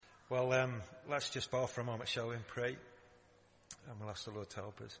Well, let's just bow for a moment, shall we, and pray. And we'll ask the Lord to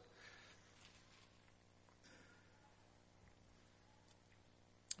help us.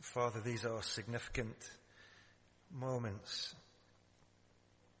 Father, these are significant moments.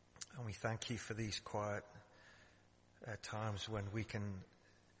 And we thank you for these quiet times when we can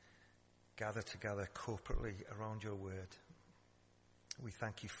gather together corporately around your word. We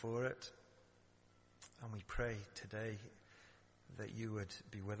thank you for it. And we pray today that you would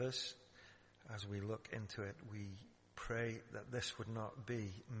be with us as we look into it. We pray that this would not be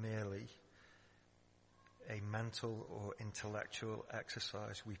merely a mental or intellectual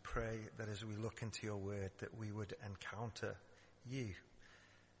exercise. We pray that as we look into your word, that we would encounter you,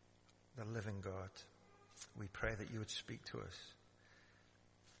 the living God. We pray that you would speak to us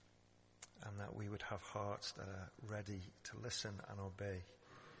and that we would have hearts that are ready to listen and obey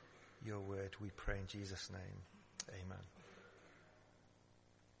your word. We pray in Jesus' name. Amen.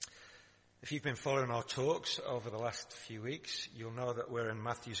 If you've been following our talks over the last few weeks, you'll know that we're in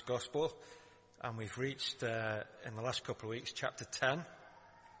Matthew's Gospel, and we've reached, in the last couple of weeks, chapter 10.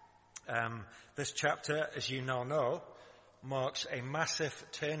 This chapter, as you now know, marks a massive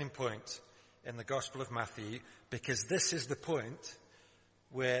turning point in the Gospel of Matthew, because this is the point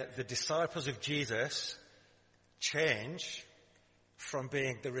where the disciples of Jesus change from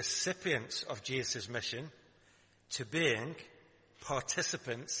being the recipients of Jesus' mission to being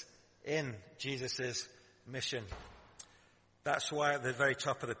participants in Jesus' mission. That's why at the very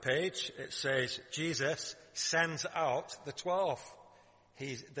top of the page it says Jesus sends out the 12.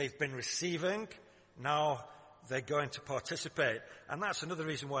 They've been receiving, now they're going to participate. And that's another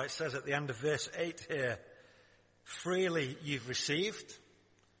reason why it says at the end of verse 8 here, freely you've received.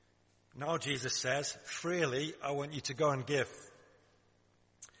 Now Jesus says, freely I want you to go and give.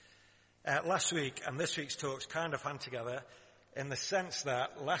 Last week and this week's talks kind of hand together, in the sense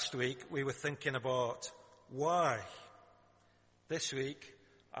that last week we were thinking about why. This week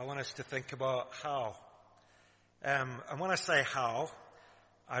I want us to think about how. And when I say how,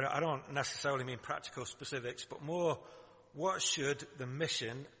 I don't necessarily mean practical specifics, but more what should the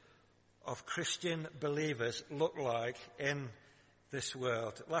mission of Christian believers look like in this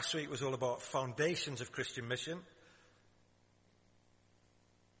world. Last week was all about foundations of Christian mission.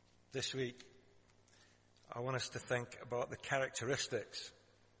 This week I want us to think about the characteristics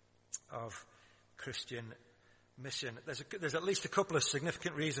of Christian mission. There's at least a couple of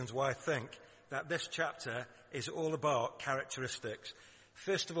significant reasons why I think that this chapter is all about characteristics.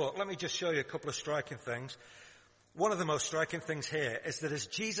 First of all, let me just show you a couple of striking things. One of the most striking things here is that as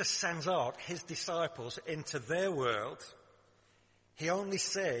Jesus sends out his disciples into their world, he only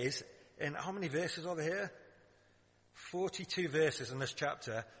says, in how many verses are there here? 42 verses in this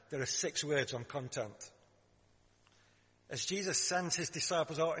chapter, there are 6 words on content. As Jesus sends his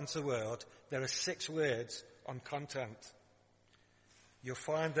disciples out into the world, there are 6 words on content. You'll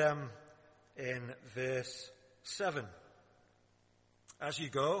find them in verse 7. As you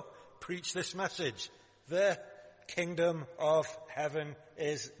go, preach this message. The kingdom of heaven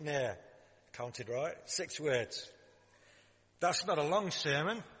is near. Counted right? 6 words. That's not a long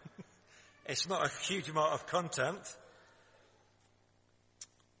sermon. It's not a huge amount of content.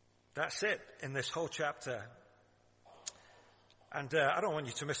 That's it in this whole chapter. And I don't want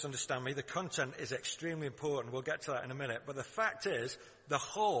you to misunderstand me. The content is extremely important. We'll get to that in a minute. But the fact is, the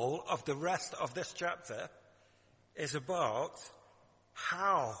whole of the rest of this chapter is about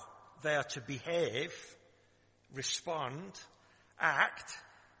how they are to behave, respond, act,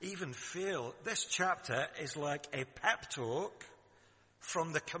 even feel. This chapter is like a pep talk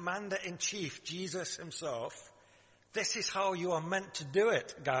from the Commander-in-Chief, Jesus himself. This is how you are meant to do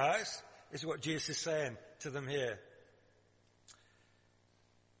it, guys, is what Jesus is saying to them here.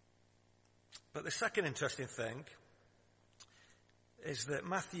 But the second interesting thing is that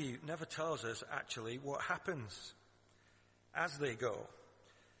Matthew never tells us actually what happens as they go.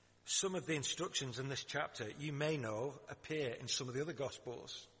 Some of the instructions in this chapter, you may know, appear in some of the other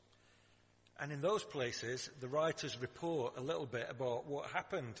Gospels. And in those places, the writers report a little bit about what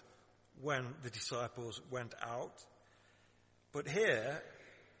happened when the disciples went out. But here,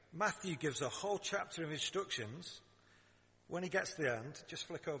 Matthew gives a whole chapter of instructions. When he gets to the end, just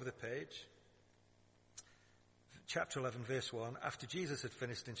flick over the page. Chapter 11, verse 1, after Jesus had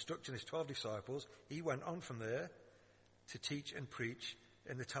finished instructing his 12 disciples, he went on from there to teach and preach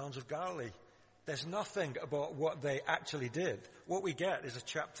in the towns of Galilee. There's nothing about what they actually did. What we get is a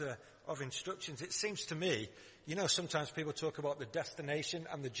chapter of instructions. It seems to me, sometimes people talk about the destination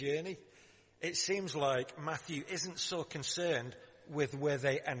and the journey. It seems like Matthew isn't so concerned with where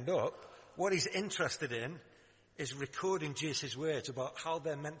they end up. What he's interested in is recording Jesus' words about how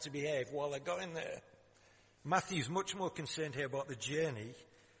they're meant to behave while they're going there. Matthew's much more concerned here about the journey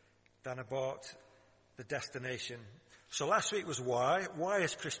than about the destination. So last week was why. Why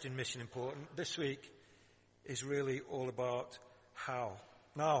is Christian mission important? This week is really all about how.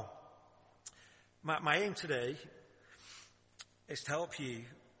 Now, my aim today is to help you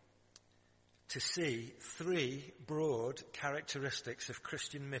to see three broad characteristics of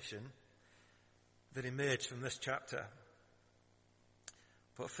Christian mission that emerge from this chapter.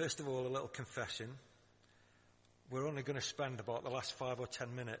 But first of all, a little confession. We're only going to spend about the last 5 or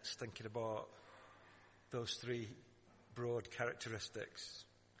 10 minutes thinking about those three broad characteristics.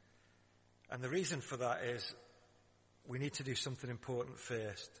 And the reason for that is we need to do something important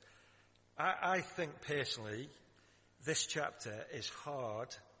first. I think personally this chapter is hard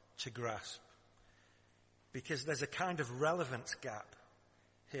to grasp because there's a kind of relevance gap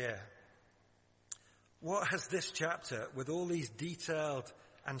here. What has this chapter, with all these detailed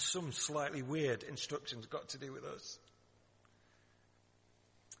and some slightly weird instructions, got to do with us?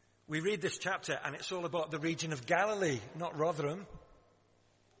 We read this chapter and it's all about the region of Galilee, not Rotherham.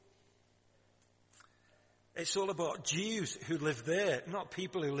 It's all about Jews who live there, not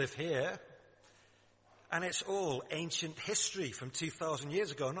people who live here. And it's all ancient history from 2,000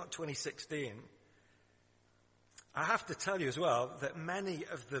 years ago, not 2016. I have to tell you as well that many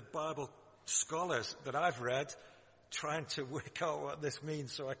of the Bible scholars that I've read trying to work out what this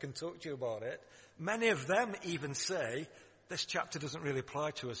means so I can talk to you about it, many of them even say this chapter doesn't really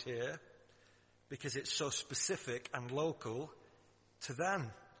apply to us here because it's so specific and local to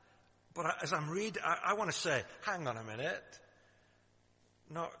them. But as I'm reading, I want to say, hang on a minute,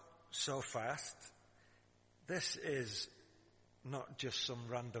 not so fast. This is not just some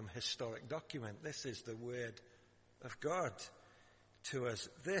random historic document. This is the Word of God to us.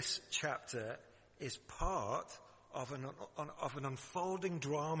 This chapter is part of an unfolding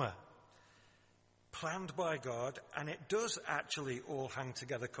drama planned by God, and it does actually all hang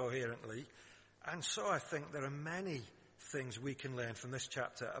together coherently. And so I think there are many things we can learn from this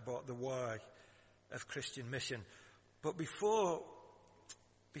chapter about the why of Christian mission. But before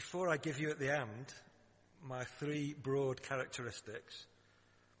I give you at the end my three broad characteristics,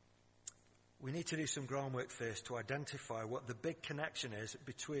 we need to do some groundwork first to identify what the big connection is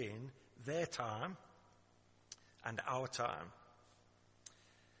between their time and our time.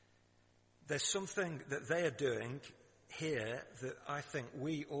 There's something that they are doing here that I think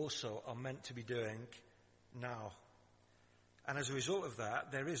we also are meant to be doing now. And as a result of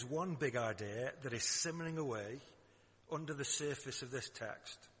that, there is one big idea that is simmering away under the surface of this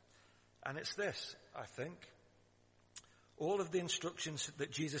text. And it's this, I think. All of the instructions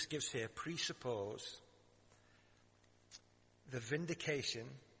that Jesus gives here presuppose the vindication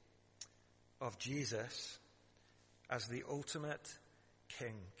of Jesus as the ultimate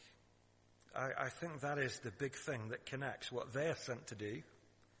king. I think that is the big thing that connects what they're sent to do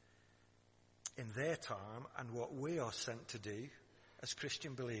in their time and what we are sent to do as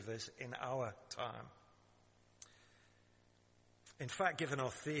Christian believers in our time. In fact, given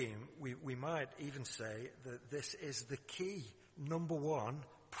our theme, we might even say that this is the key, number one,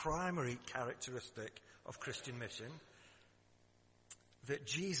 primary characteristic of Christian mission, that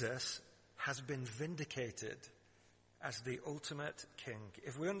Jesus has been vindicated as the ultimate king.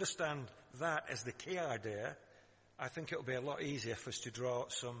 If we understand that as the key idea, I think it will be a lot easier for us to draw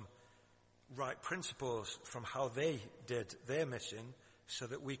some right principles from how they did their mission so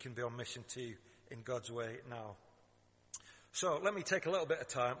that we can be on mission too in God's way now. So let me take a little bit of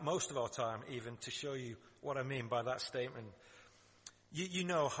time, most of our time even, to show you what I mean by that statement. You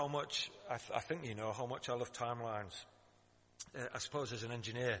know how much, I think you know how much I love timelines. I suppose as an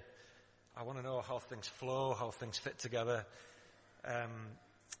engineer, I want to know how things flow, how things fit together.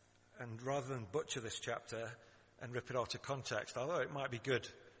 And rather than butcher this chapter and rip it out of context, although it might be good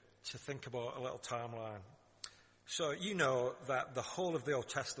to think about a little timeline. So you know that the whole of the Old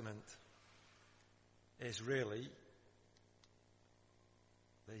Testament is really,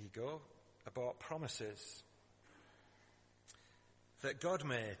 there you go, about promises that God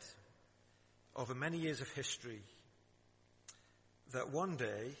made over many years of history, that one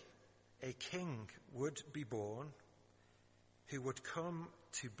day a king would be born who would come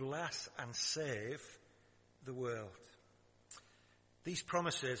to bless and save the world. These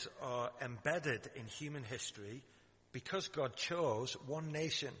promises are embedded in human history because God chose one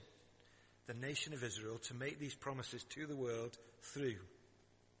nation, the nation of Israel, to make these promises to the world through.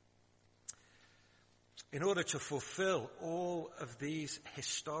 In order to fulfill all of these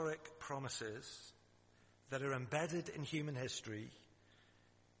historic promises that are embedded in human history,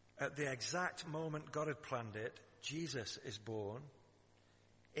 at the exact moment God had planned it, Jesus is born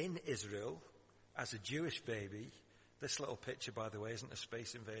in Israel as a Jewish baby. This little picture, by the way, isn't a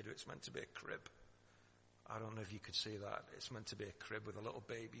Space Invader. It's meant to be a crib. I don't know if you could see that. It's meant to be a crib with a little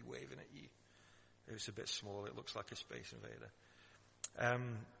baby waving at you. It's a bit small. It looks like a Space Invader.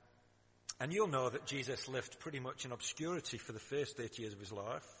 And you'll know that Jesus lived pretty much in obscurity for the first 30 years of his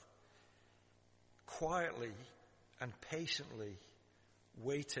life, quietly and patiently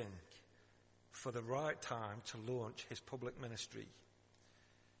waiting for the right time to launch his public ministry.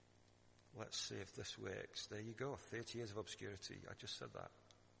 Let's see if this works. There you go, 30 years of obscurity. I just said that.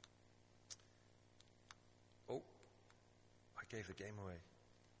 Oh, I gave the game away.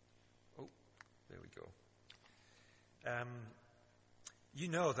 Oh, there we go. You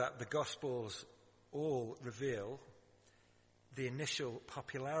know that the Gospels all reveal the initial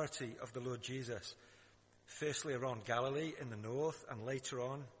popularity of the Lord Jesus. Firstly around Galilee in the north, and later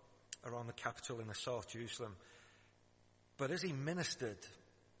on around the capital in the south, Jerusalem. But as he ministered,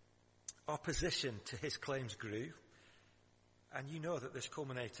 opposition to his claims grew, and you know that this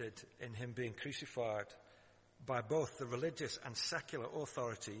culminated in him being crucified by both the religious and secular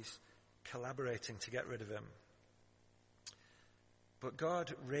authorities collaborating to get rid of him. But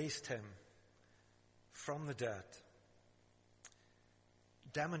God raised him from the dead,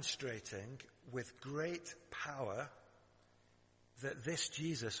 demonstrating with great power that this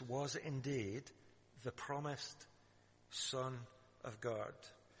Jesus was indeed the promised Son of God.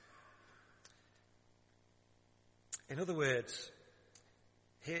 In other words,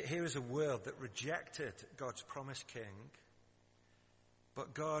 here is a world that rejected God's promised king,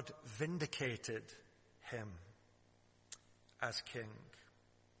 but God vindicated him as king.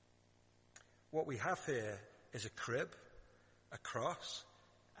 What we have here is a crib, a cross,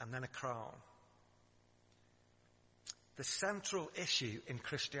 and then a crown. The central issue in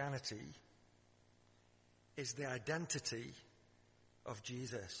Christianity is the identity of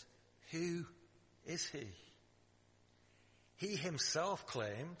Jesus. Who is he? He himself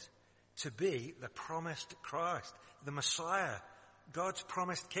claimed to be the promised Christ, the Messiah, God's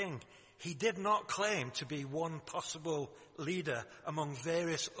promised king. He did not claim to be one possible leader among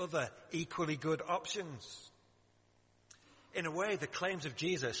various other equally good options. In a way, the claims of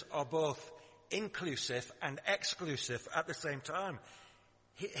Jesus are both inclusive and exclusive at the same time.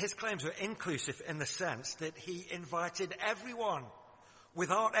 His claims are inclusive in the sense that he invited everyone,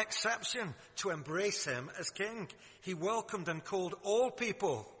 without exception, to embrace him as king. He welcomed and called all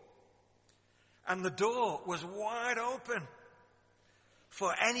people. And the door was wide open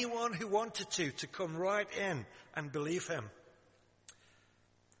for anyone who wanted to come right in and believe him.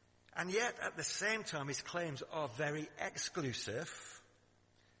 And yet, at the same time, his claims are very exclusive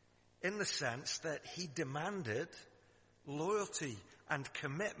in the sense that he demanded loyalty and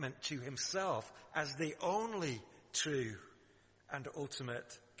commitment to himself as the only true and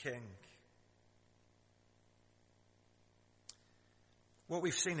ultimate king. What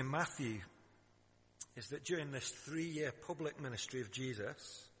we've seen in Matthew is that during this 3-year public ministry of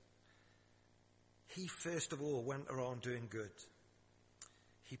Jesus, he first of all went around doing good.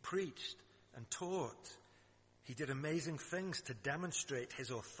 He preached and taught. He did amazing things to demonstrate his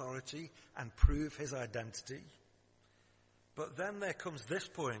authority and prove his identity. But then there comes this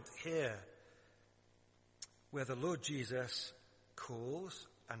point here where the Lord Jesus calls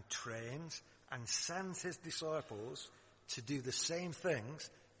and trains and sends his disciples to do the same things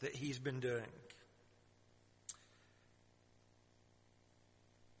that he's been doing.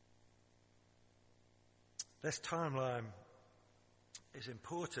 This timeline is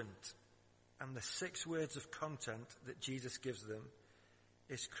important, and the 6 words of content that Jesus gives them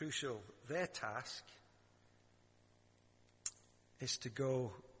is crucial. Their task is to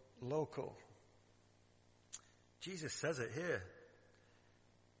go local. Jesus says it here.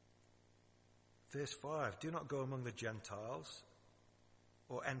 Verse 5, do not go among the Gentiles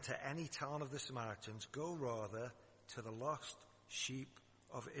or enter any town of the Samaritans. Go rather to the lost sheep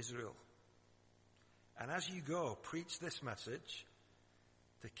of Israel. And as you go, preach this message: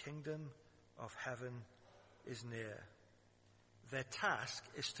 the kingdom of heaven is near. Their task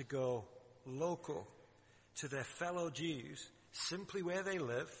is to go local to their fellow Jews, simply where they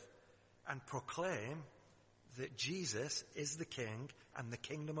live, and proclaim that Jesus is the King and the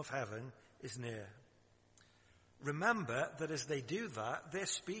kingdom of heaven is near. Remember that as they do that, they're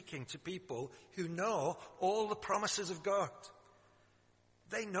speaking to people who know all the promises of God.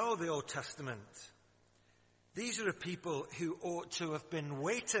 They know the Old Testament. These are a people who ought to have been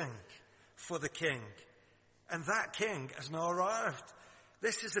waiting for the king, and that king has now arrived.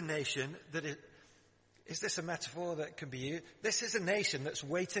 This is a nation that Is this a metaphor that can be used? This is a nation that's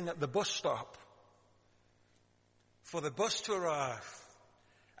waiting at the bus stop for the bus to arrive.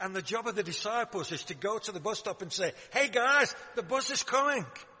 And the job of the disciples is to go to the bus stop and say, hey guys, the bus is coming.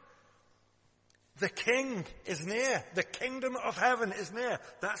 The king is near. The kingdom of heaven is near.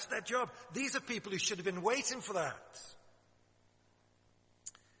 That's their job. These are people who should have been waiting for that.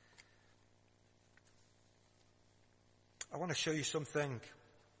 I want to show you something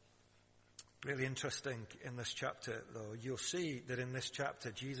really interesting in this chapter, though. You'll see that in this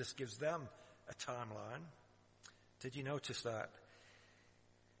chapter, Jesus gives them a timeline. Did you notice that?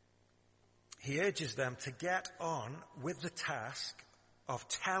 He urges them to get on with the task of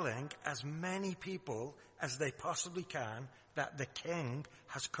telling as many people as they possibly can that the king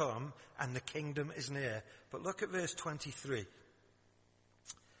has come and the kingdom is near. But look at verse 23.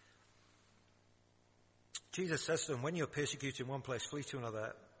 Jesus says to them, when you're persecuted in one place, flee to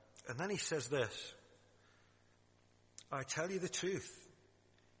another. And then he says this, I tell you the truth,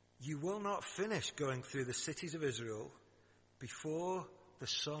 you will not finish going through the cities of Israel before the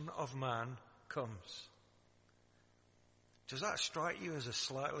Son of Man comes. Does that strike you as a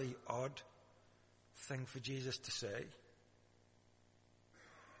slightly odd thing for Jesus to say?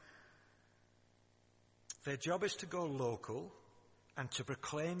 Their job is to go local and to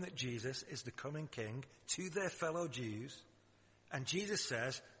proclaim that Jesus is the coming king to their fellow Jews. And Jesus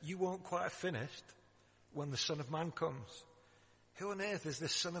says, you won't quite have finished when the Son of Man comes. Who on earth is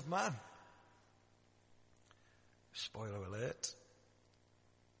this Son of Man? Spoiler alert.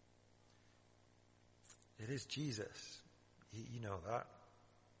 It is Jesus. You know that.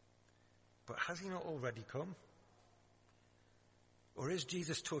 But has he not already come? Or is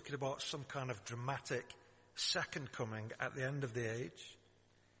Jesus talking about some kind of dramatic second coming at the end of the age?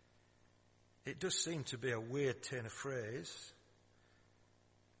 It does seem to be a weird turn of phrase.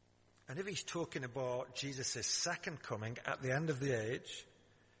 And if he's talking about Jesus' second coming at the end of the age,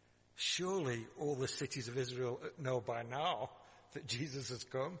 surely all the cities of Israel know by now that Jesus has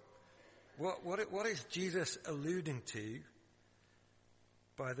come. What is Jesus alluding to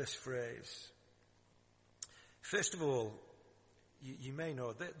by this phrase? First of all, you may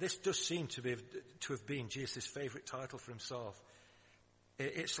know that this does seem to have been Jesus' favourite title for himself.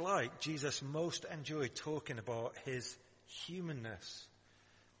 It's like Jesus most enjoyed talking about his humanness.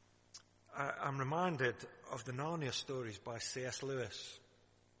 I'm reminded of the Narnia stories by C.S. Lewis.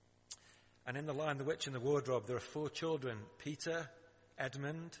 And in The Lion, the Witch and the Wardrobe, there are 4 children, Peter,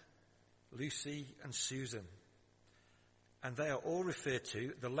 Edmund, Lucy and Susan. And they are all referred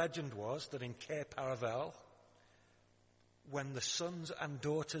to, the legend was that in Cair Paravel, when the sons and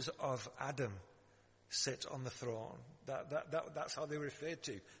daughters of Adam sit on the throne, that's how they were referred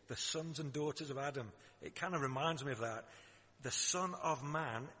to, the sons and daughters of Adam. It kind of reminds me of that. The Son of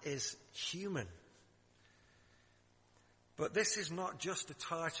Man is human. But this is not just a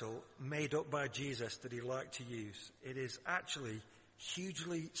title made up by Jesus that he liked to use. It is actually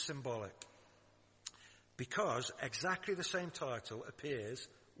hugely symbolic, because exactly the same title appears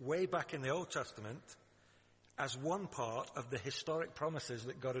way back in the Old Testament as one part of the historic promises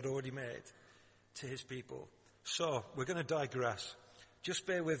that God had already made to his people. So we're going to digress. Just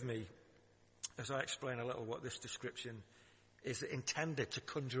bear with me as I explain a little what this description is intended to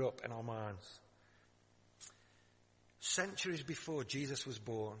conjure up in our minds. Centuries before Jesus was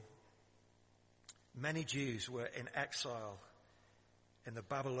born, many Jews were in exile in the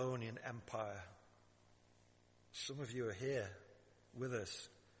Babylonian Empire. Some of you are here with us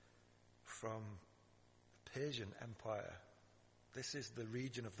from the Persian Empire. This is the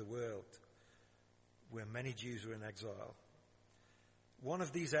region of the world where many Jews were in exile. One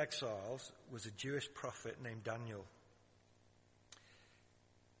of these exiles was a Jewish prophet named Daniel.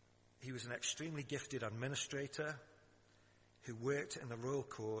 He was an extremely gifted administrator who worked in the royal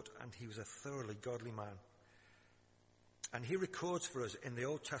court, and he was a thoroughly godly man. And he records for us in the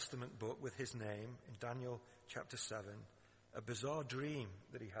Old Testament book with his name, in Daniel chapter 7, a bizarre dream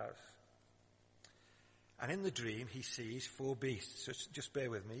that he has. And in the dream, he sees 4 beasts. So just bear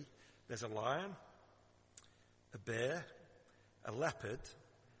with me. There's a lion, a bear, a leopard,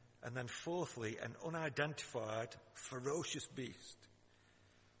 and then fourthly, an unidentified, ferocious beast.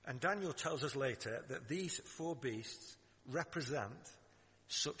 And Daniel tells us later that these 4 beasts represent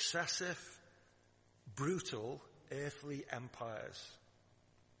successive, brutal, earthly empires.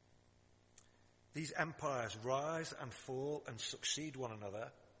 These empires rise and fall and succeed one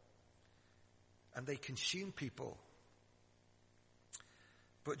another, and they consume people.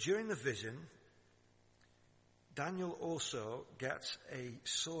 But during the vision, Daniel also gets a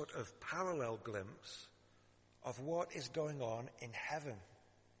sort of parallel glimpse of what is going on in heaven.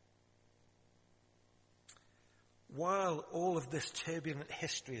 while all of this turbulent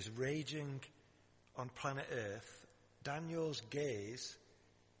history is raging on planet Earth, Daniel's gaze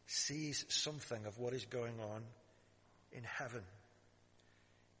sees something of what is going on in heaven.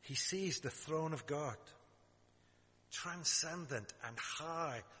 He sees the throne of God, transcendent and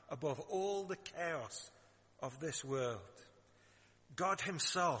high above all the chaos of this world. God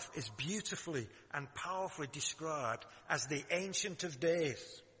himself is beautifully and powerfully described as the Ancient of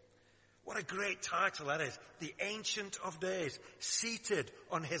Days. What a great title that is. The Ancient of Days, seated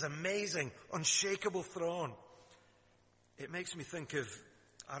on his amazing, unshakable throne. It makes me think of,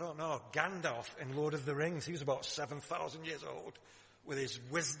 Gandalf in Lord of the Rings. He was about 7,000 years old with his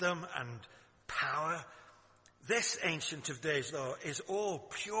wisdom and power. This Ancient of Days, though, is all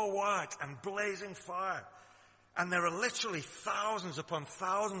pure white and blazing fire. And there are literally thousands upon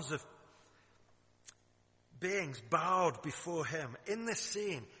thousands of beings bowed before him. In this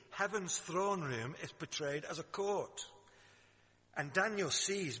scene, heaven's throne room is portrayed as a court. And Daniel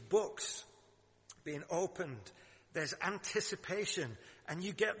sees books being opened. There's anticipation, and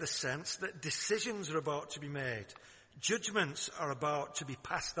you get the sense that decisions are about to be made. Judgments are about to be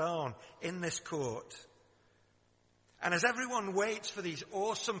passed down in this court. And as everyone waits for these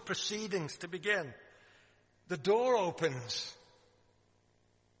awesome proceedings to begin, the door opens.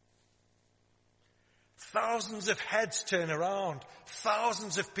 Thousands of heads turn around.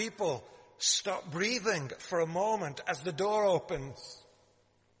 Thousands of people stop breathing for a moment as the door opens.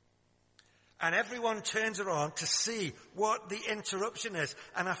 And everyone turns around to see what the interruption is.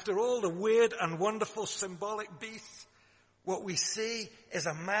 And after all the weird and wonderful symbolic beasts, what we see is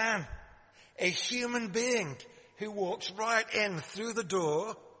a man, a human being, who walks right in through the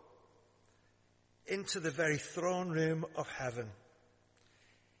door into the very throne room of heaven.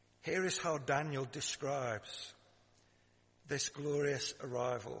 Here is how Daniel describes this glorious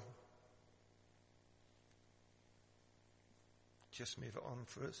arrival. Just move it on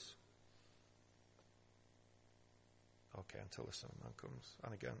for us. Okay, until the Son of Man comes.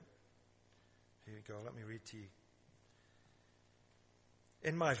 And again, here you go, let me read to you.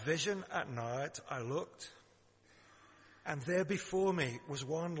 In my vision at night I looked, and there before me was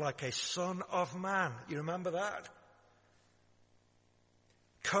one like a son of man. You remember that?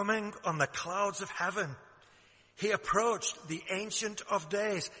 Coming on the clouds of heaven. He approached the Ancient of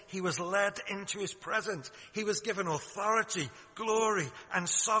Days. He was led into his presence. He was given authority, glory, and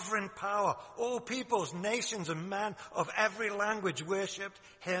sovereign power. All peoples, nations, and men of every language worshipped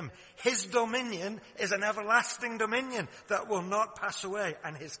him. His dominion is an everlasting dominion that will not pass away,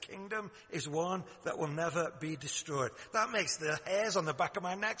 and his kingdom is one that will never be destroyed. That makes the hairs on the back of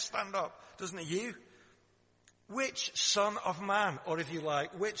my neck stand up, doesn't it, you? Which son of man, or if you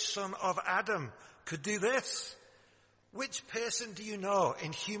like, which son of Adam could do this? Which person do you know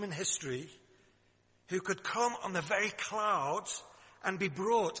in human history who could come on the very clouds and be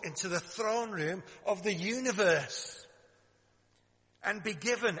brought into the throne room of the universe and be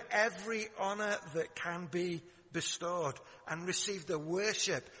given every honor that can be bestowed and receive the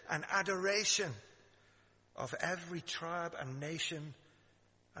worship and adoration of every tribe and nation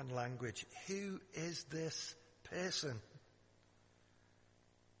and language? Who is this person?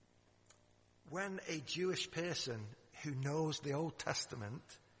 When a Jewish person who knows the Old Testament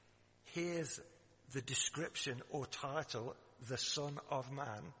hears the description or title, the Son of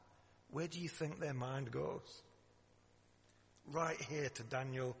Man, where do you think their mind goes? Right here to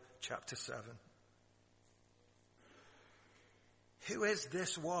Daniel chapter 7. Who is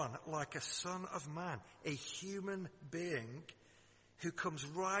this one like a son of man, a human being who comes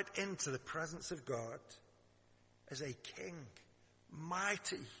right into the presence of God as a king,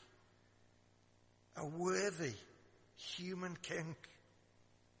 mighty, a worthy human king?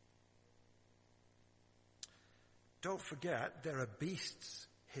 Don't forget, there are beasts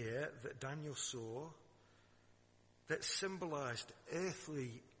here that Daniel saw that symbolized earthly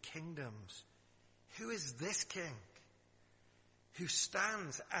kingdoms. Who is this king who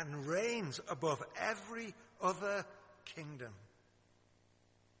stands and reigns above every other kingdom?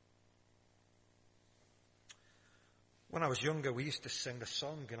 When I was younger, we used to sing a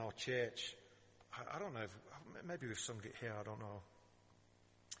song in our church. I don't know, maybe we've sung it here, I don't know.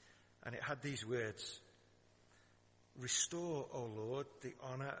 And it had these words: restore, O Lord, the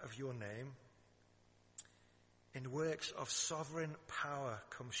honor of your name. In works of sovereign power,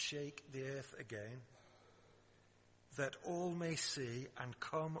 come shake the earth again, that all may see and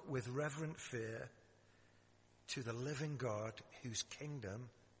come with reverent fear to the living God, whose kingdom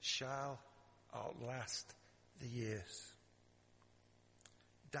shall outlast the years.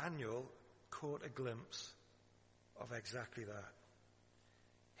 Daniel caught a glimpse of exactly that.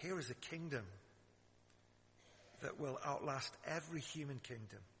 Here is a kingdom that will outlast every human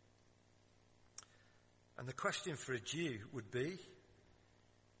kingdom. And the question for a Jew would be,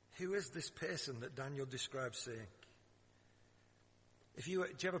 who is this person that Daniel describes seeing? Do you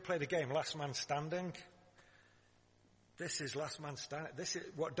ever play the game Last Man Standing? This is Last Man Standing. This is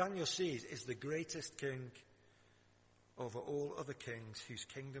what Daniel sees is the greatest king over all other kings, whose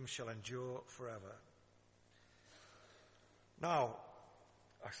kingdom shall endure forever. Now,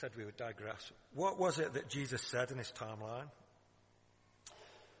 I said we would digress. What was it that Jesus said in his timeline?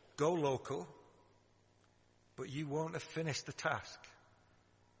 Go local, but you won't have finished the task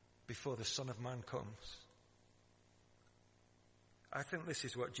before the Son of Man comes. I think this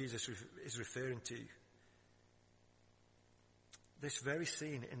is what Jesus is referring to. This very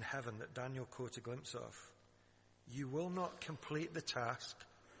scene in heaven that Daniel caught a glimpse of. You will not complete the task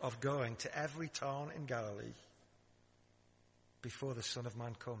of going to every town in Galilee before the Son of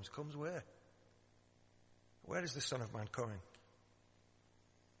Man comes. Comes where? Where is the Son of Man coming?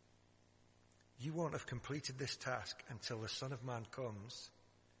 You won't have completed this task until the Son of Man comes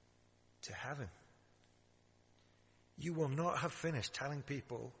to heaven. You will not have finished telling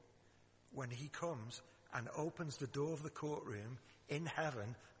people when he comes and opens the door of the courtroom in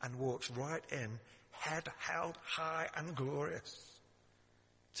heaven and walks right in, head held high and glorious,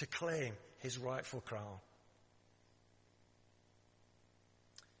 to claim his rightful crown.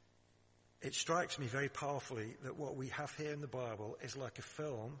 It strikes me very powerfully that what we have here in the Bible is like a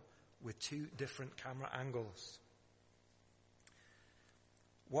film with two different camera angles.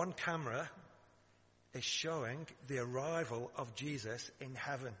 One camera is showing the arrival of Jesus in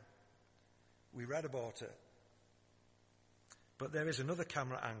heaven. We read about it. But there is another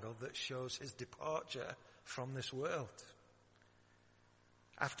camera angle that shows his departure from this world.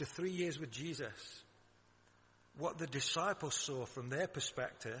 After 3 years with Jesus, what the disciples saw from their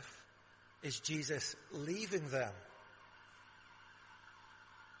perspective is Jesus leaving them.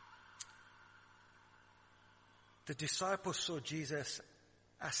 The disciples saw Jesus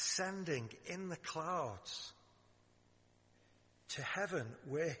ascending in the clouds to heaven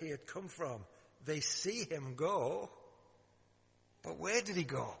where he had come from. They see him go, but where did he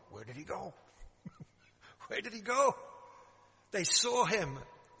go? Where did he go? Where did he go? They saw him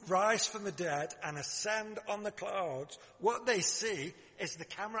rise from the dead and ascend on the clouds. What they see is the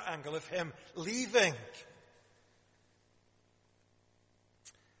camera angle of him leaving.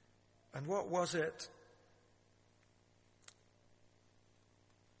 And what was it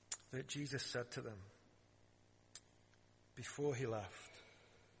that Jesus said to them before he left?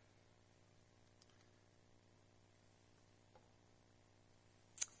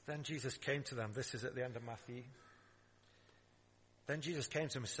 Then Jesus came to them. This is at the end of Matthew. Then Jesus came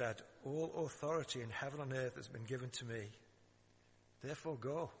to them and said, all authority in heaven and earth has been given to me. Therefore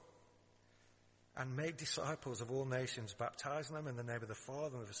go and make disciples of all nations, baptizing them in the name of the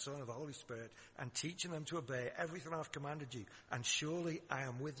Father and of the Son and of the Holy Spirit, and teaching them to obey everything I've commanded you. And surely I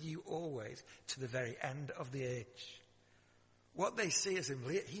am with you always to the very end of the age. What they see is him,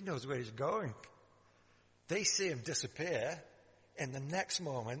 he knows where he's going. They see him disappear. In the next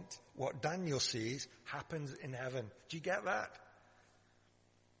moment, what Daniel sees happens in heaven. Do you get that?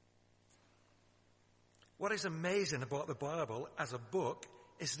 What is amazing about the Bible as a book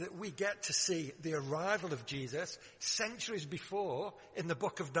is that we get to see the arrival of Jesus centuries before in the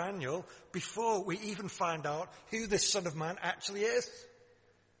book of Daniel, before we even find out who this Son of Man actually is.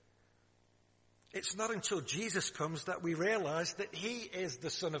 It's not until Jesus comes that we realize that he is the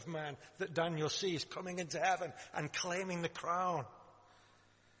Son of Man that Daniel sees coming into heaven and claiming the crown.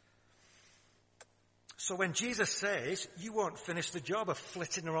 So when Jesus says, you won't finish the job of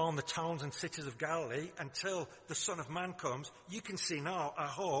flitting around the towns and cities of Galilee until the Son of Man comes, you can see now, I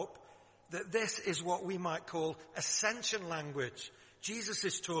hope, that this is what we might call ascension language. Jesus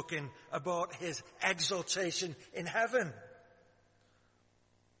is talking about his exaltation in heaven.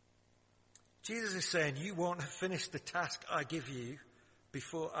 Jesus is saying, you won't have finished the task I give you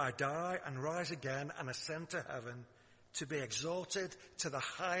before I die and rise again and ascend to heaven to be exalted to the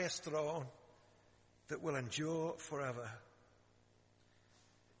highest throne that will endure forever.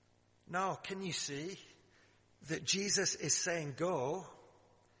 Now, can you see that Jesus is saying go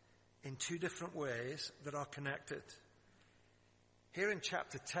in two different ways that are connected? Here in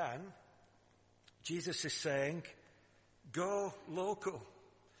chapter 10, Jesus is saying, go local.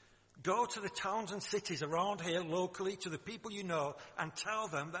 Go to the towns and cities around here locally, to the people you know, and tell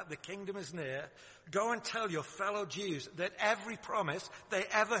them that the kingdom is near. Go and tell your fellow Jews that every promise they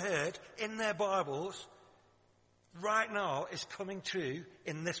ever heard in their Bibles right now is coming true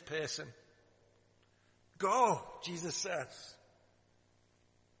in this person. Go, Jesus says.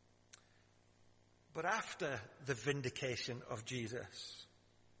 But after the vindication of Jesus,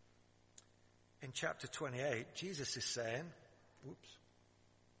 in chapter 28, Jesus is saying,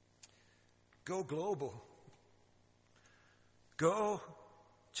 go global. Go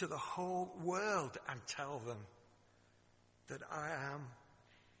to the whole world and tell them that I am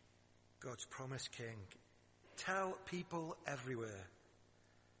God's promised king. Tell people everywhere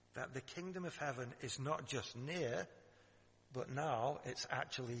that the kingdom of heaven is not just near, but now it's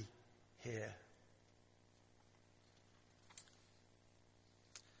actually here.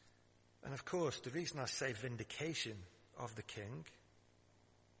 And of course, the reason I say vindication of the king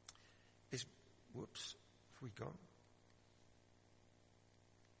is, have we gone?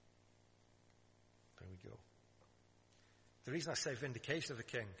 There we go. The reason I say vindication of the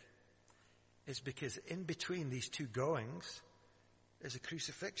king is because in between these two goings is a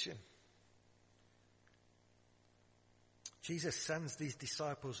crucifixion. Jesus sends these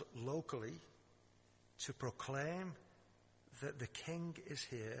disciples locally to proclaim that the king is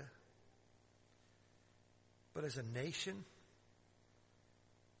here. But as a nation,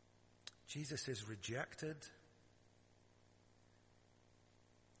 Jesus is rejected,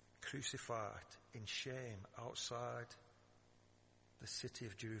 crucified in shame outside the city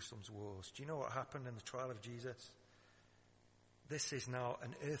of Jerusalem's walls. Do you know what happened in the trial of Jesus? This is now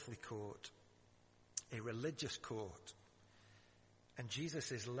an earthly court, a religious court. And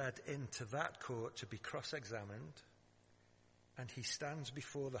Jesus is led into that court to be cross-examined. And he stands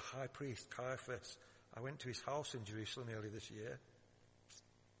before the high priest, Caiaphas. I went to his house in Jerusalem earlier this year.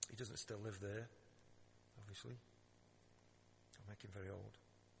 He doesn't still live there, obviously. I'll make him very old.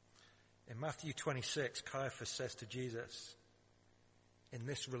 In Matthew 26, Caiaphas says to Jesus, in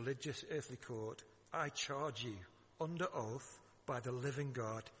this religious earthly court, I charge you under oath by the living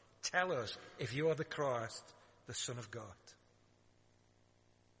God, tell us if you are the Christ, the Son of God.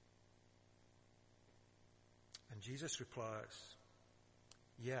 And Jesus replies,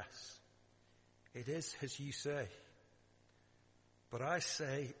 yes, it is as you say. But I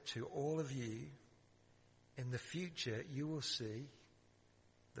say to all of you, in the future you will see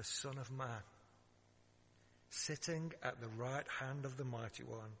the Son of Man sitting at the right hand of the Mighty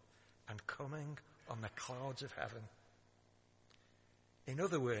One and coming on the clouds of heaven. In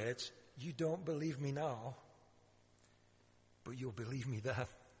other words, you don't believe me now, but you'll believe me then.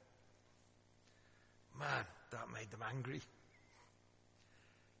 Man, that made them angry.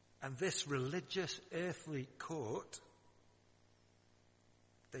 And this religious earthly court,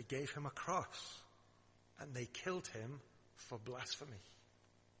 they gave him a cross and they killed him for blasphemy.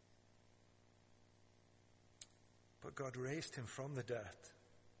 But God raised him from the dead.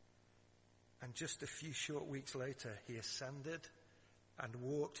 And just a few short weeks later, he ascended and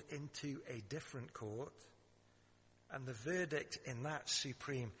walked into a different court. And the verdict in that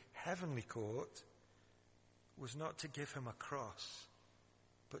supreme heavenly court was not to give him a cross,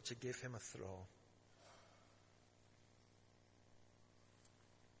 but to give him a throne.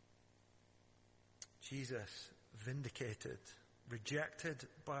 Jesus vindicated, rejected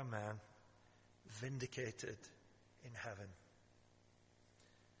by man, vindicated in heaven.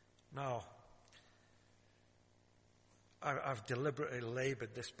 Now, I've deliberately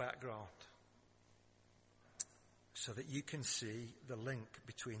labored this background so that you can see the link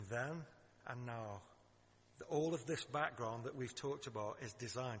between then and now. All of this background that we've talked about is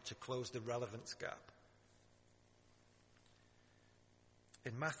designed to close the relevance gap.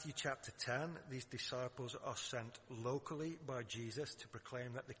 In Matthew chapter 10, these disciples are sent locally by Jesus to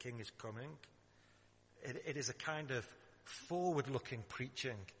proclaim that the king is coming. It is a kind of forward-looking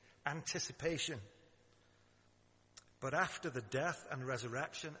preaching, anticipation. But after the death and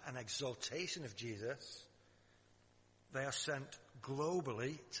resurrection and exaltation of Jesus, they are sent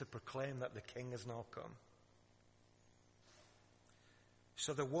globally to proclaim that the king has now come.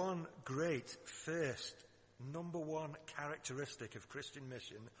 So the one great, first, number one characteristic of Christian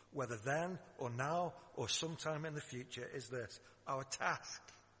mission, whether then or now or sometime in the future, is this. Our task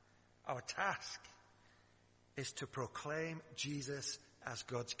is to proclaim Jesus as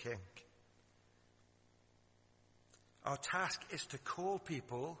God's king. Our task is to call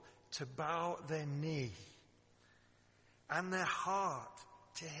people to bow their knee and their heart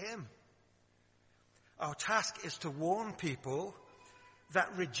to him. Our task is to warn people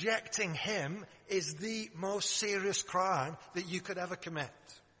that rejecting him is the most serious crime that you could ever commit.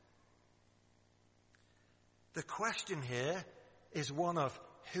 The question here is one of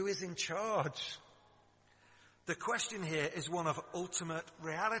who is in charge. The question here is one of ultimate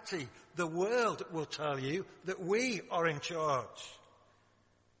reality. The world will tell you that we are in charge.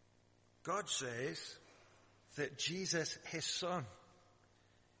 God says that Jesus, his son,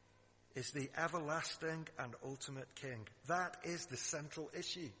 is the everlasting and ultimate King. That is the central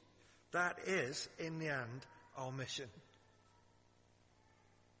issue. That is, in the end, our mission.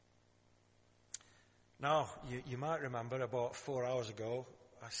 Now, you might remember about 4 hours ago,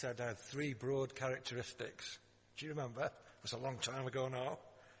 I said I had 3 broad characteristics. Do you remember? It was a long time ago now.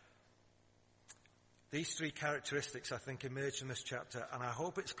 These 3 characteristics, I think, emerge from this chapter, and I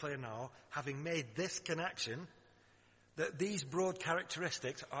hope it's clear now, having made this connection, that these broad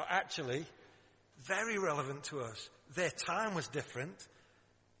characteristics are actually very relevant to us. Their time was different,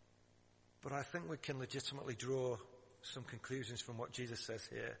 but I think we can legitimately draw some conclusions from what Jesus says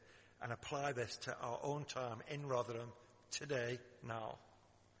here and apply this to our own time in Rotherham today, now.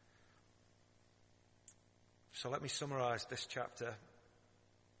 So let me summarize this chapter.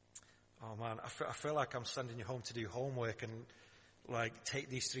 Oh man, I feel like I'm sending you home to do homework and take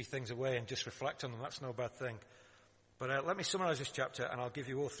these 3 things away and just reflect on them. That's no bad thing. But let me summarize this chapter and I'll give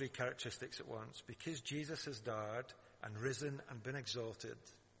you all 3 characteristics at once. Because Jesus has died and risen and been exalted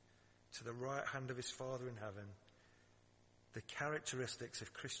to the right hand of his Father in heaven, the characteristics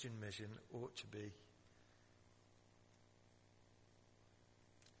of Christian mission ought to be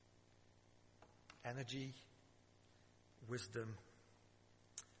energy, wisdom,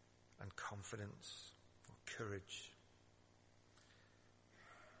 and confidence or courage.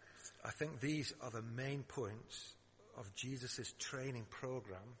 I think these are the main points of Jesus' training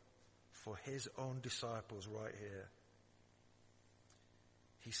program for his own disciples right here.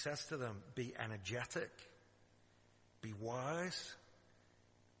 He says to them, be energetic, be wise,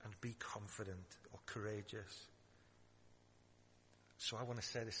 and be confident or courageous. So I want to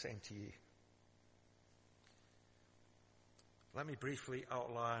say the same to you. Let me briefly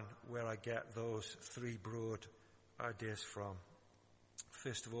outline where I get those 3 broad ideas from.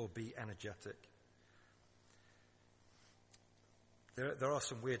 First of all, be energetic. There are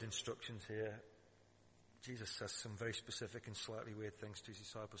some weird instructions here. Jesus says some very specific and slightly weird things to his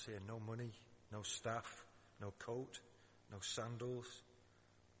disciples here. No money, no staff, no coat, no sandals.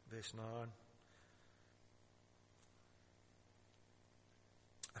 Verse 9.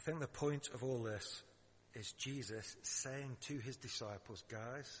 I think the point of all this is Jesus saying to his disciples,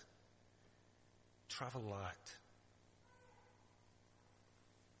 guys, travel light.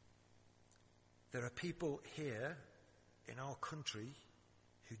 There are people here in our country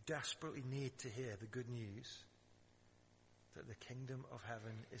who desperately need to hear the good news that the kingdom of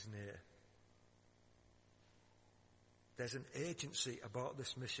heaven is near. There's an urgency about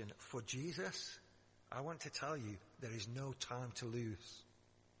this mission. For Jesus, I want to tell you, there is no time to lose.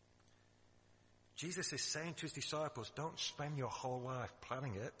 Jesus is saying to his disciples, don't spend your whole life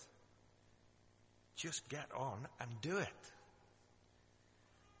planning it. Just get on and do it.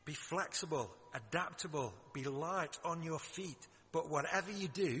 Be flexible, adaptable, be light on your feet. But whatever you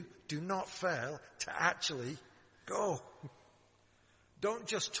do, do not fail to actually go. Don't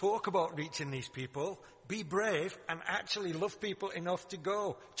just talk about reaching these people. Be brave and actually love people enough to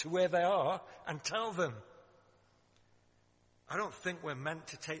go to where they are and tell them. I don't think we're meant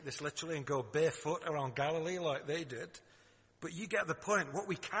to take this literally and go barefoot around Galilee like they did. But you get the point. What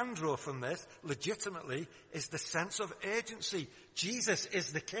we can draw from this, legitimately, is the sense of urgency. Jesus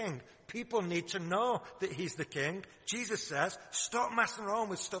is the King. People need to know that he's the King. Jesus says, stop messing around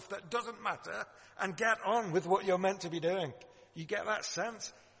with stuff that doesn't matter and get on with what you're meant to be doing. You get that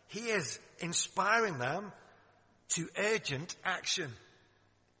sense? He is inspiring them to urgent action.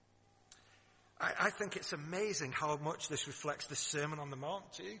 I think it's amazing how much this reflects the Sermon on the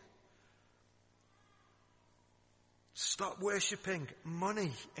Mount too. Stop worshipping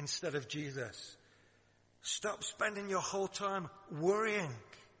money instead of Jesus. Stop spending your whole time worrying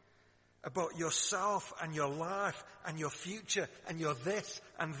about yourself and your life and your future and your this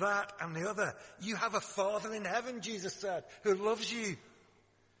and that and the other. You have a Father in heaven, Jesus said, who loves you.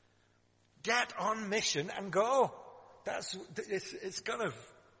 Get on mission and go. It's kind of,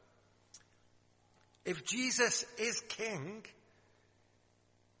 if Jesus is King,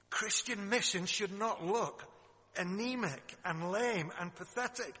 Christian mission should not look anemic and lame and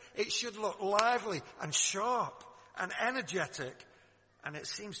pathetic. It should look lively and sharp and energetic. And it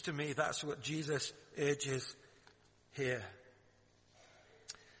seems to me that's what Jesus urges here.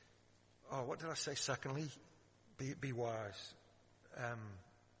 Oh, what did I say secondly? Be wise.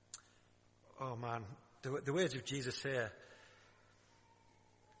 Oh man, the words of Jesus here.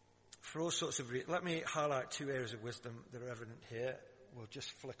 For all sorts of reasons. Let me highlight 2 areas of wisdom that are evident here. We'll just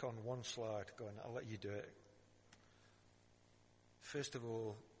flick on one slide. Go on, I'll let you do it. First of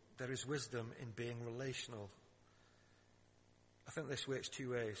all, there is wisdom in being relational. I think this works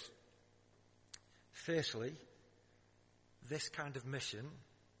 2 ways. Firstly, this kind of mission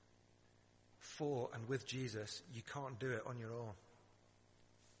for and with Jesus, you can't do it on your own.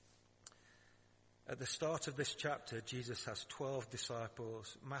 At the start of this chapter, Jesus has 12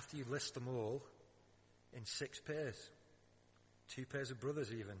 disciples. Matthew lists them all in 6 pairs. 2 pairs of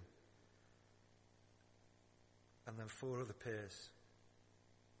brothers even. And then 4 other pairs.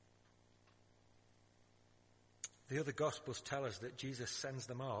 The other Gospels tell us that Jesus sends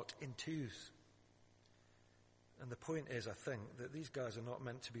them out in 2s. And the point is, I think, that these guys are not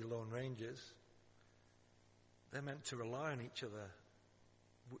meant to be lone rangers. They're meant to rely on each other,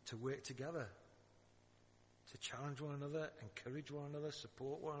 to work together, to challenge one another, encourage one another,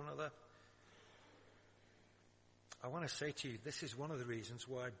 support one another. I want to say to you, this is one of the reasons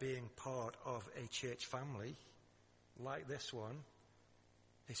why being part of a church family like this one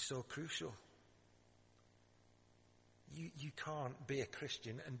is so crucial. You can't be a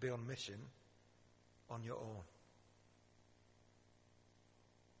Christian and be on mission on your own.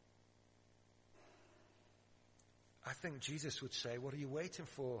 I think Jesus would say, what are you waiting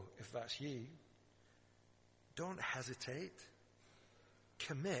for if that's you? Don't hesitate.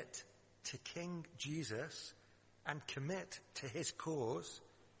 Commit to King Jesus and commit to his cause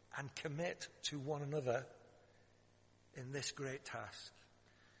and commit to one another in this great task.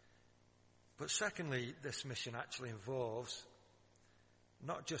 But secondly, this mission actually involves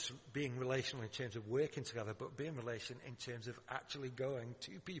not just being relational in terms of working together, but being relational in terms of actually going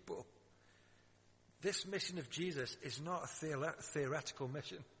to people. This mission of Jesus is not a theoretical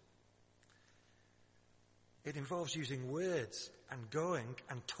mission. It involves using words and going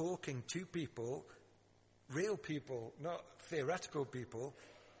and talking to people, real people, not theoretical people.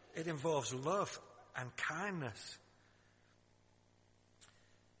 It involves love and kindness.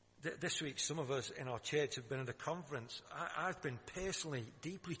 This week, some of us in our church have been at a conference. I've been personally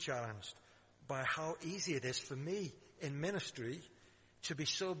deeply challenged by how easy it is for me in ministry to be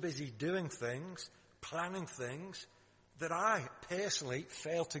so busy doing things, planning things, that I personally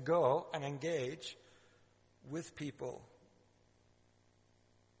fail to go and engage with people.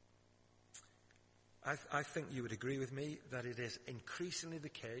 I think you would agree with me that it is increasingly the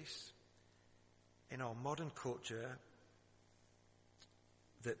case in our modern culture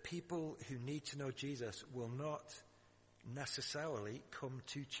that people who need to know Jesus will not necessarily come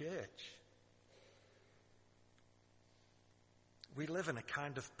to church. We live in a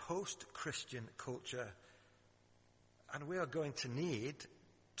kind of post-Christian culture, and we are going to need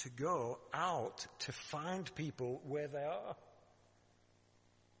to go out to find people where they are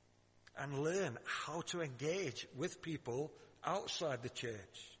and learn how to engage with people outside the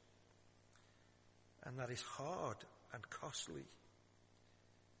church. And that is hard and costly.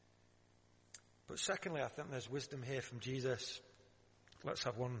 But secondly, I think there's wisdom here from Jesus. Let's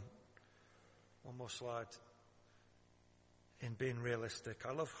have one more slide. In being realistic,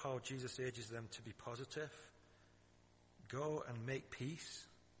 I love how Jesus urges them to be positive, go and make peace,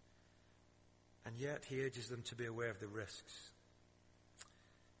 and yet he urges them to be aware of the risks.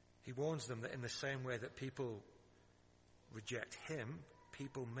 He warns them that in the same way that people reject him,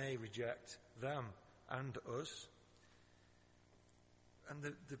 people may reject them and us. And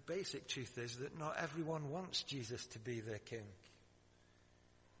the basic truth is that not everyone wants Jesus to be their king.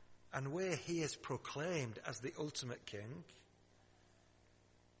 And where he is proclaimed as the ultimate king,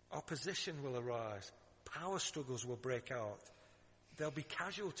 opposition will arise, power struggles will break out, there'll be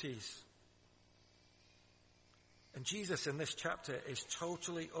casualties. And Jesus in this chapter is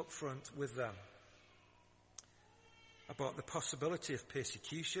totally upfront with them about the possibility of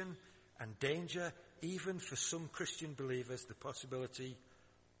persecution and danger, even for some Christian believers, the possibility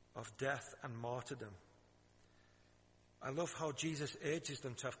of death and martyrdom. I love how Jesus urges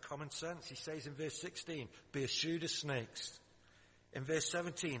them to have common sense. He says in verse 16, be as shrewd as snakes. In verse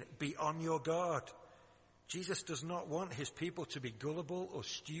 17, be on your guard. Jesus does not want his people to be gullible or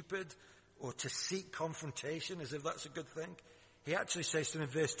stupid or to seek confrontation as if that's a good thing. He actually says to them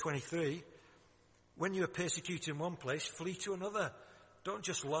in verse 23, when you are persecuted in one place, flee to another. Don't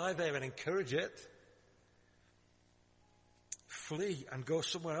just lie there and encourage it. Flee and go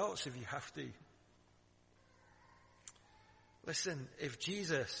somewhere else if you have to. Listen, if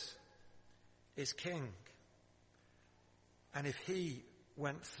Jesus is king, and if he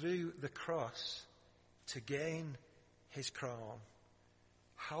went through the cross to gain his crown,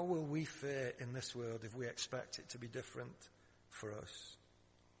 how will we fare in this world if we expect it to be different for us?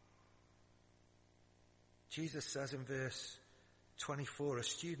 Jesus says in verse 24, a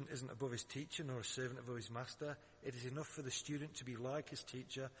student isn't above his teacher nor a servant above his master. It is enough for the student to be like his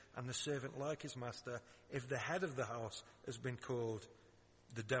teacher and the servant like his master if the head of the house has been called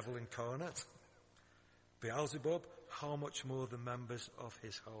the devil incarnate, Beelzebub, how much more the members of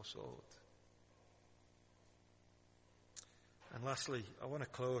his household. And lastly, I want to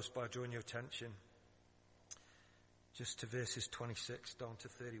close by drawing your attention just to verses 26 down to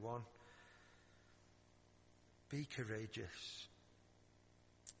 31. Be courageous.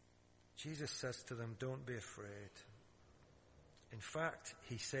 Jesus says to them, don't be afraid. In fact,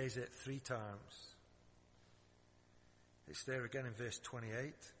 he says it 3 times. It's there again in verse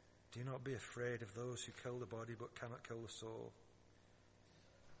 28. Do not be afraid of those who kill the body but cannot kill the soul.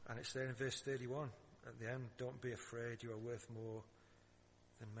 And it's there in verse 31. At the end, don't be afraid, you are worth more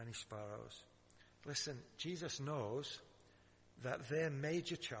than many sparrows. Listen, Jesus knows that their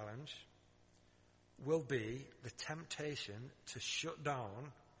major challenge will be the temptation to shut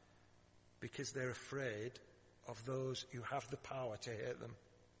down because they're afraid of those who have the power to hurt them.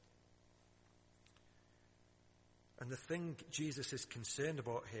 And the thing Jesus is concerned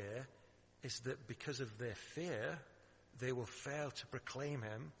about here is that because of their fear, they will fail to proclaim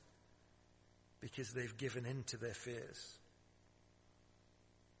him because they've given in to their fears.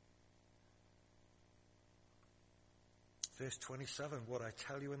 Verse 27, what I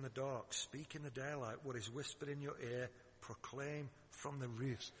tell you in the dark, speak in the daylight. What is whispered in your ear, proclaim from the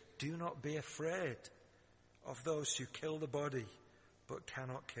roofs. Do not be afraid of those who kill the body, but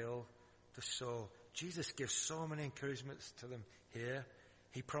cannot kill the soul. Jesus gives so many encouragements to them here.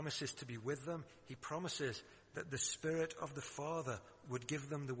 He promises to be with them. He promises that the Spirit of the Father would give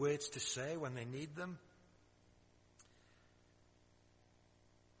them the words to say when they need them.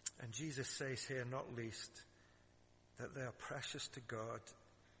 And Jesus says here, not least, that they are precious to God,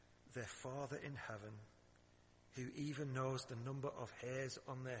 their Father in heaven, who even knows the number of hairs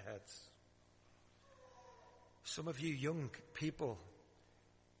on their heads. Some of you young people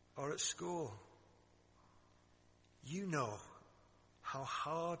are at school. You know how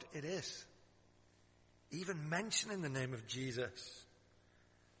hard it is, even mentioning the name of Jesus.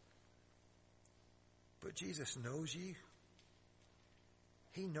 But Jesus knows you.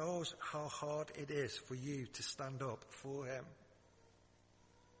 He knows how hard it is for you to stand up for him.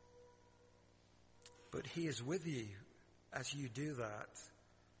 But he is with you as you do that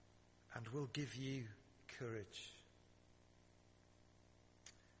and will give you courage.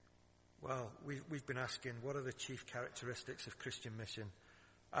 Well, we've been asking, what are the chief characteristics of Christian mission?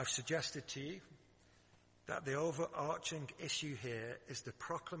 I've suggested to you that the overarching issue here is the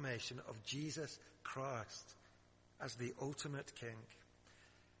proclamation of Jesus Christ as the ultimate King.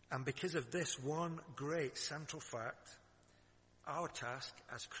 And because of this one great central fact, our task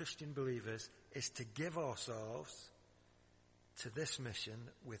as Christian believers is to give ourselves to this mission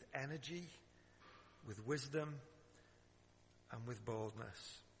with energy, with wisdom, and with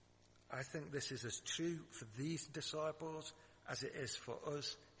boldness. I think this is as true for these disciples as it is for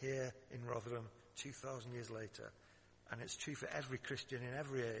us here in Rotherham 2,000 years later. And it's true for every Christian in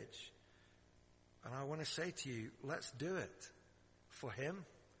every age. And I want to say to you, let's do it for him.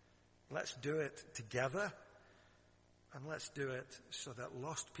 Let's do it together. And let's do it so that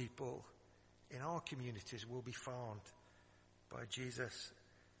lost people in our communities will be found by Jesus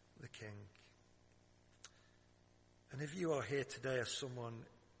the King. And if you are here today as someone,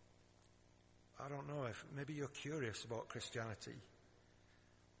 I don't know, if maybe you're curious about Christianity,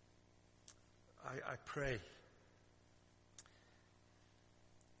 I pray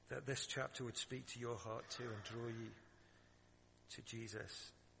that this chapter would speak to your heart too and draw you to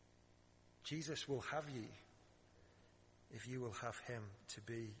Jesus. Jesus will have you if you will have him to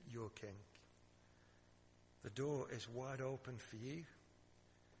be your King. The door is wide open for you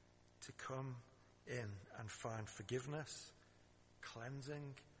to come in and find forgiveness,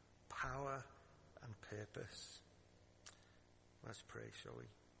 cleansing, power, and purpose. Let's pray, shall we?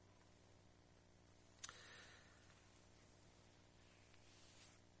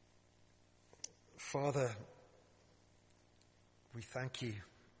 Father, we thank you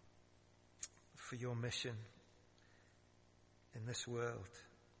for your mission in this world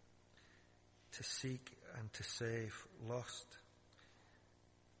to seek and to save lost,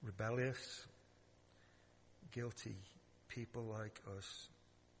 rebellious, guilty people like us.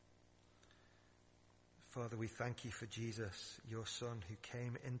 Father, we thank you for Jesus, your Son, who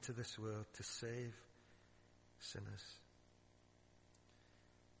came into this world to save sinners.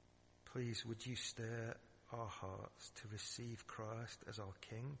 Please, would you stir our hearts to receive Christ as our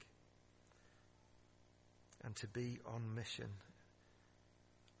King and to be on mission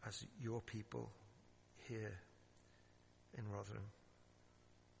as your people here in Rotherham.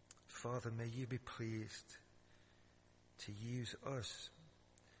 Father, may you be pleased to use us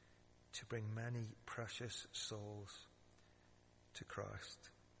to bring many precious souls to Christ.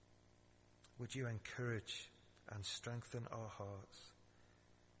 Would you encourage and strengthen our hearts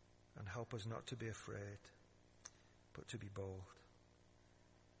and help us not to be afraid, but to be bold.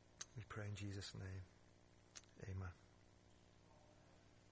 We pray in Jesus' name. Amen.